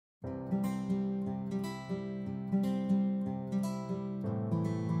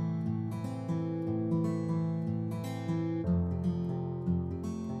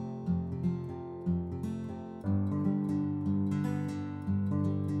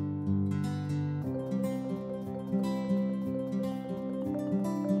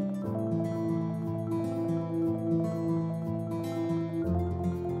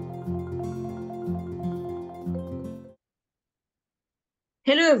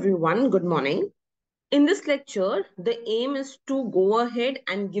Hello everyone, good morning. In this lecture, the aim is to go ahead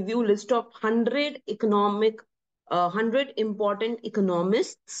and give you a list of 100 important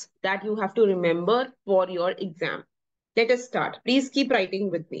economists that you have to remember for your exam. Let us start. Please keep writing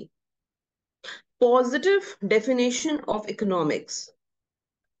with me. Positive definition of economics.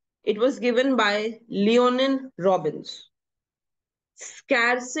 It was given by Leonin Robbins.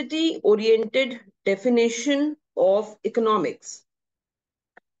 Scarcity-oriented definition of economics.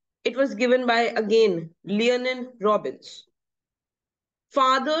 It was given by, again, Leonin Robbins.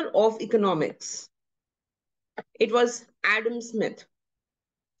 Father of economics. It was Adam Smith.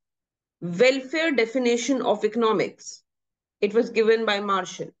 Welfare definition of economics. It was given by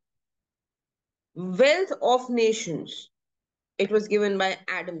Marshall. Wealth of nations. It was given by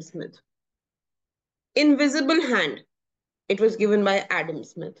Adam Smith. Invisible hand. It was given by Adam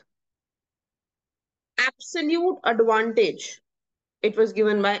Smith. Absolute advantage. It was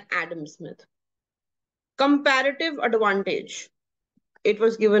given by Adam Smith. Comparative advantage. It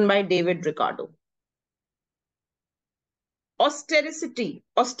was given by David Ricardo. Austerity,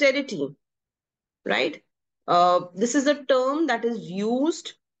 right? This is a term that is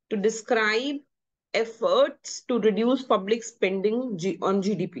used to describe efforts to reduce public spending on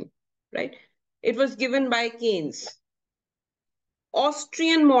GDP, right? It was given by Keynes.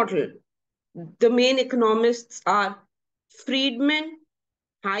 Austrian model. The main economists are Friedman,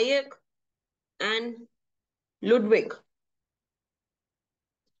 Hayek, and Ludwig.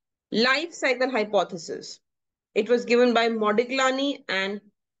 Life cycle hypothesis. It was given by Modigliani and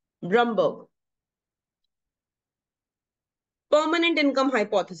Brumberg. Permanent income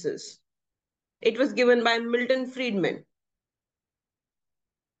hypothesis. It was given by Milton Friedman.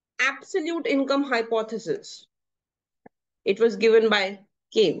 Absolute income hypothesis. It was given by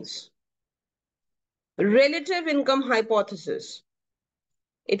Keynes. Relative income hypothesis.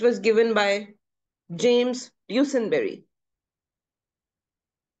 It was given by James Dusenberry.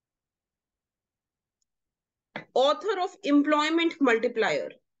 Author of employment multiplier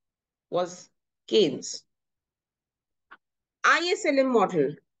was Keynes. ISLM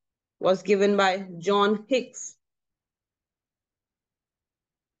model was given by John Hicks.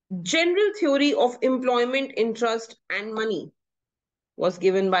 General theory of employment, interest, and money was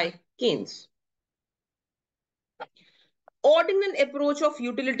given by Keynes. Ordinal approach of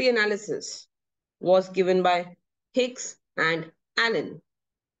utility analysis was given by Hicks and Allen.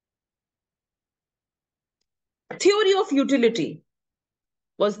 Theory of utility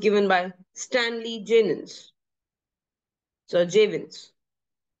was given by Stanley Jevons.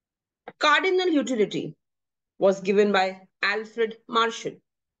 Cardinal utility was given by Alfred Marshall.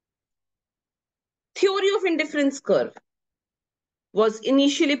 Theory of indifference curve was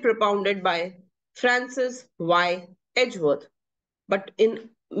initially propounded by Francis Y. Edgeworth, but in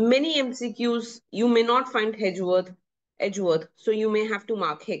many MCQs, you may not find Edgeworth, so you may have to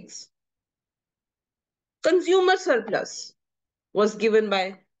mark Hicks. Consumer surplus was given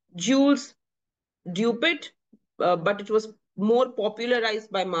by Jules Dupitt, but it was more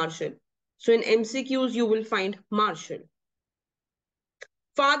popularized by Marshall. So in MCQs, you will find Marshall.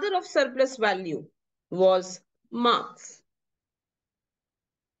 Father of surplus value was Marx.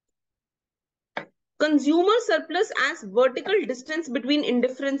 Consumer surplus as vertical distance between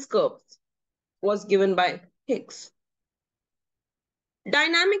indifference curves was given by Hicks.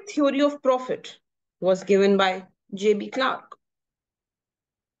 Dynamic theory of profit was given by J.B. Clark.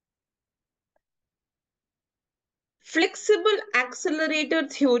 Flexible accelerator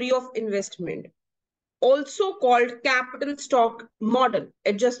theory of investment, also called capital stock model,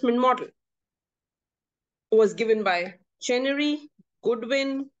 adjustment model, was given by Chenery,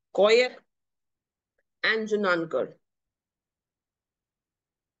 Goodwin, Koyer, and Jonankar.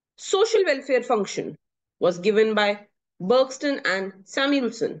 Social welfare function was given by Bergsten and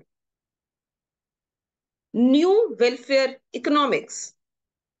Samuelson. New welfare economics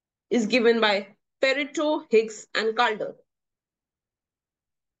is given by Pareto, Hicks, and Calder.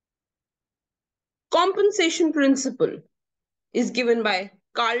 Compensation principle is given by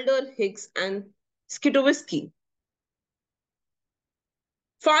Calder, Hicks, and Skidowski.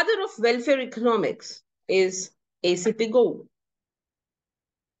 Father of welfare economics is A.C.P. Gould.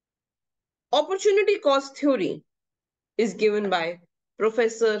 Opportunity cost theory is given by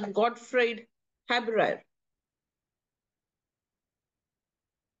Professor Gottfried Haberer.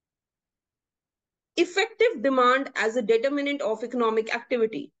 Effective demand as a determinant of economic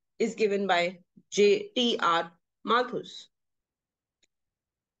activity is given by J.T.R. Malthus,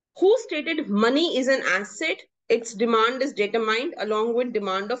 who stated money is an asset, its demand is determined along with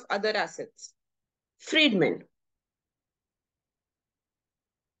demand of other assets. Friedman.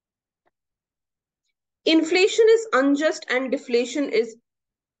 Inflation is unjust and deflation is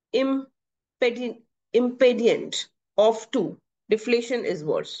impedient of two. Deflation is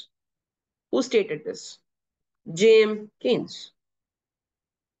worse. Who stated this? J.M. Keynes.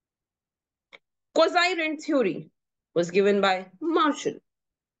 Quasi-rent theory was given by Marshall.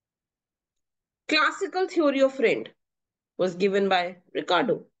 Classical theory of rent was given by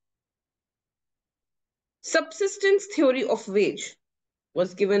Ricardo. Subsistence theory of wage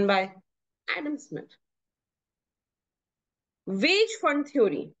was given by Adam Smith. Wage fund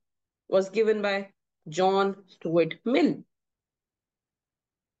theory was given by John Stuart Mill.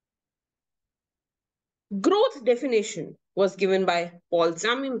 Growth definition was given by Paul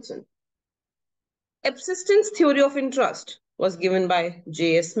Samuelson. Subsistence theory of interest was given by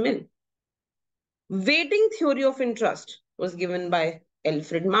J.S. Mill. Weighting theory of interest was given by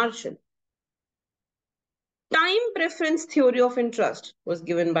Alfred Marshall. Time preference theory of interest was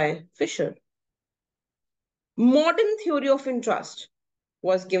given by Fisher. Modern theory of interest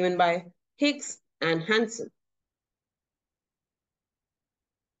was given by Hicks and Hansen.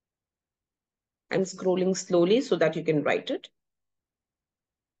 I'm scrolling slowly so that you can write it.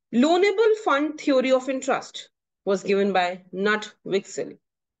 Loanable fund theory of interest was given by Nutt Wixell.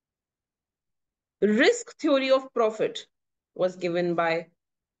 Risk theory of profit was given by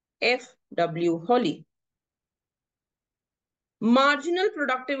F. W. Holly. Marginal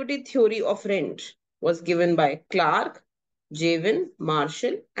productivity theory of rent was given by Clark, Javin,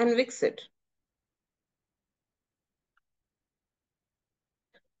 Marshall, and Wixett.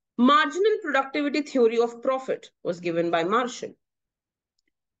 Marginal productivity theory of profit was given by Marshall.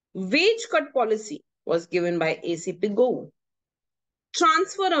 Wage cut policy was given by A.C. Pigou.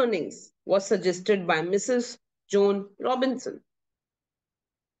 Transfer earnings was suggested by Mrs. Joan Robinson.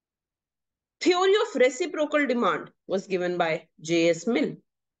 Theory of reciprocal demand was given by J.S. Mill.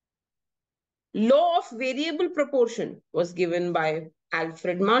 Law of variable proportion was given by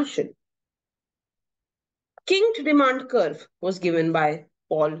Alfred Marshall. Kinked demand curve was given by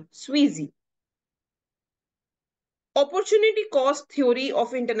Paul Sweezy. Opportunity cost theory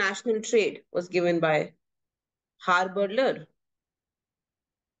of international trade was given by Harberler.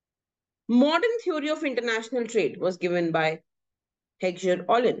 Modern theory of international trade was given by Hegscher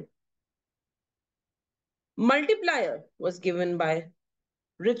Olin. Multiplier was given by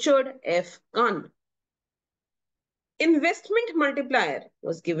Richard F. Kahn. Investment multiplier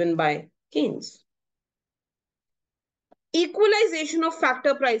was given by Keynes. Equalization of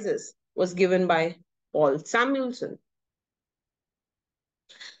factor prices was given by Paul Samuelson.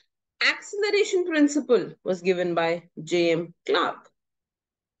 Acceleration principle was given by J.M. Clark.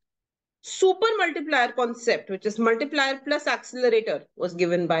 Super multiplier concept, which is multiplier plus accelerator, was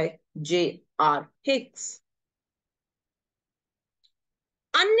given by J.R. Hicks.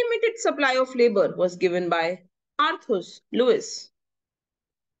 Unlimited supply of labor was given by Arthur Lewis.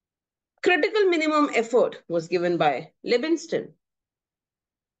 Critical minimum effort was given by Livingston.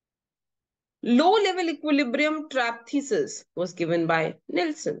 Low-level equilibrium trap thesis was given by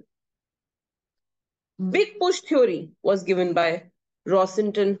Nelson. Big push theory was given by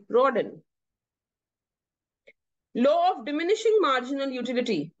Rossington Rodin. Law of diminishing marginal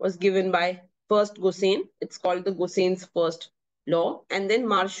utility was given by first Gossain. It's called the Gossain's first law, and then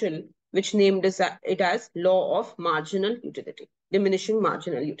Marshall, which named it as law of marginal utility, diminishing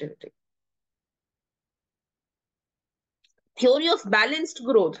marginal utility. Theory of balanced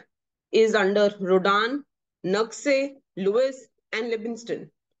growth is under Rodin, Knuckse, Lewis, and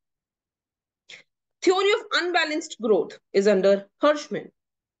Livingston. Theory of unbalanced growth is under Hirschman.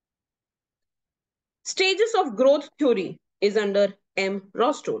 Stages of growth theory is under M.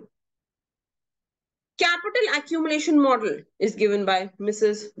 Rostow. Capital accumulation model is given by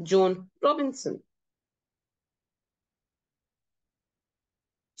Mrs. Joan Robinson.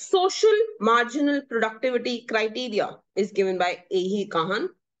 Social marginal productivity criteria is given by A.E. Kahan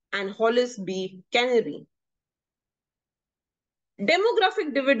and Hollis B. Canary.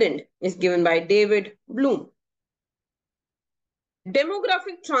 Demographic dividend is given by David Bloom.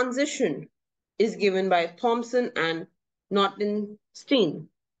 Demographic transition is given by Thompson and Norton-Steen,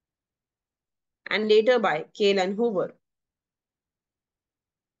 and later by Kale and Hoover.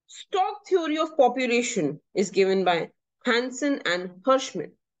 Stock theory of population is given by Hansen and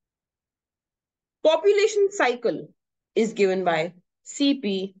Hirschman. Population cycle is given by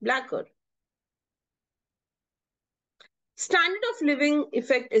C.P. Blacker. Standard of living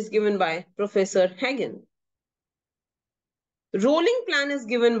effect is given by Professor Hagen. Rolling plan is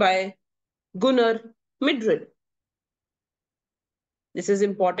given by Gunnar Myrdal. This is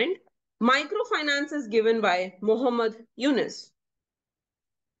important. Microfinance is given by Mohammad Yunus.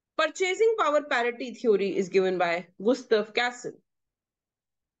 Purchasing power parity theory is given by Gustav Cassel.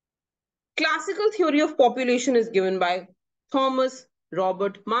 Classical theory of population is given by Thomas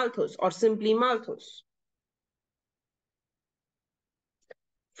Robert Malthus, or simply Malthus.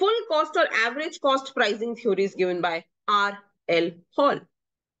 Full cost or average cost pricing theory is given by R. L. Hall.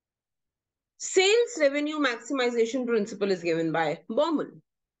 Sales revenue maximization principle is given by Bauman.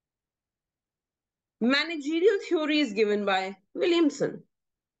 Managerial theory is given by Williamson.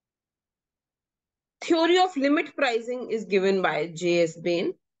 Theory of limit pricing is given by J. S.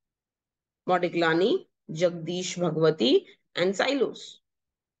 Bain, Modigliani, Jagdish Bhagwati, and Silos.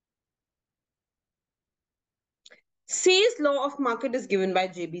 Say's law of market is given by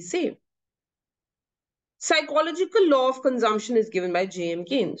J. B. Say. Psychological law of consumption is given by J. M.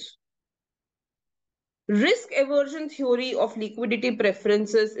 Keynes. Risk aversion theory of liquidity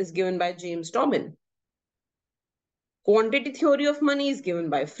preferences is given by James Tobin. Quantity theory of money is given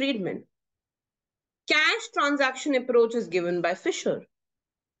by Friedman. Cash transaction approach is given by Fisher.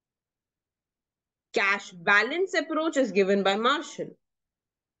 Cash balance approach is given by Marshall.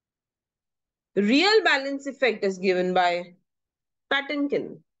 Real balance effect is given by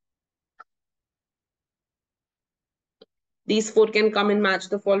Patinkin. These four can come and match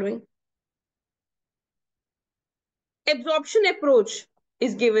the following. Absorption approach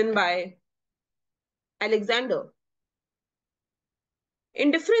is given by Alexander.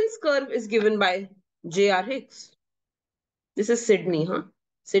 Indifference curve is given by J.R. Hicks. This is Sydney,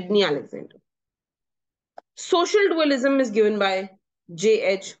 Sydney Alexander. Social dualism is given by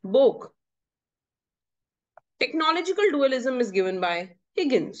J.H. Boak. Technological dualism is given by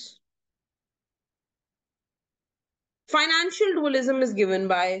Higgins. Financial dualism is given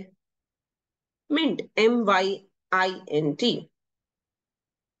by Mint, M-Y-I-N-T.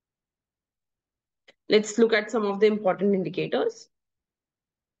 Let's look at some of the important indicators.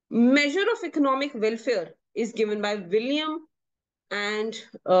 Measure of economic welfare is given by William and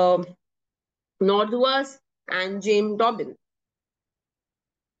Nordhaus and James Tobin.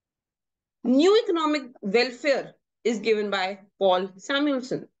 New economic welfare is given by Paul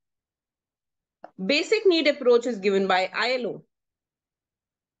Samuelson. Basic need approach is given by ILO.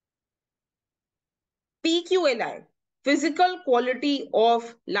 PQLI, physical quality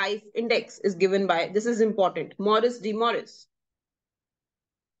of life index, is given by, this is important, Morris D. Morris.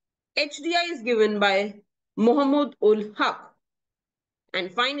 HDI is given by Mohammad ul Haq.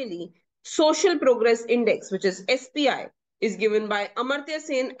 And finally, social progress index, which is SPI, is given by Amartya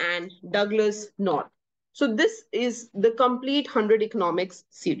Sen and Douglas North. So this is the complete 100 economics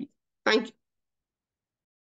series. Thank you.